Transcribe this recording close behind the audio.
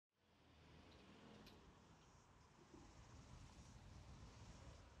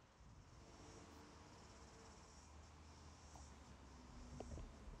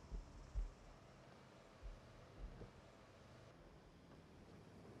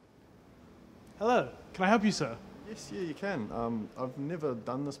Hello, can I help you, sir? Yes, yeah, you can. I've never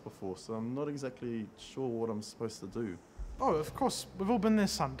done this before, so I'm not exactly sure what I'm supposed to do. Oh, of course, we've all been there,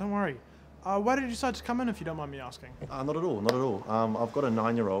 son, don't worry. Why did you decide to come in if you don't mind me asking? Not at all, not at all. I've got a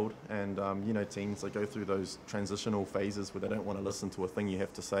 9-year-old, and teens, they go through those transitional phases where they don't want to listen to a thing you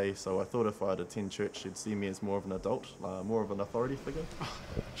have to say, so I thought if I'd attend church, she'd see me as more of an adult, more of an authority figure.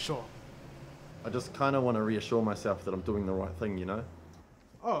 Sure. I just kind of want to reassure myself that I'm doing the right thing, you know?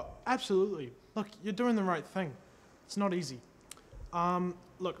 Oh, absolutely. Look, you're doing the right thing. It's not easy.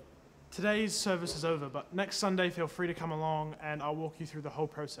 Look, today's service is over, but next Sunday feel free to come along and I'll walk you through the whole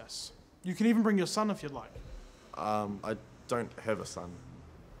process. You can even bring your son if you'd like. I don't have a son.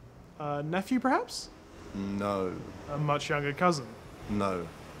 Nephew, perhaps? No. A much younger cousin? No.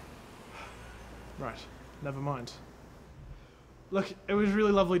 Right, never mind. Look, it was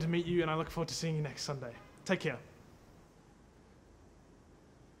really lovely to meet you and I look forward to seeing you next Sunday. Take care.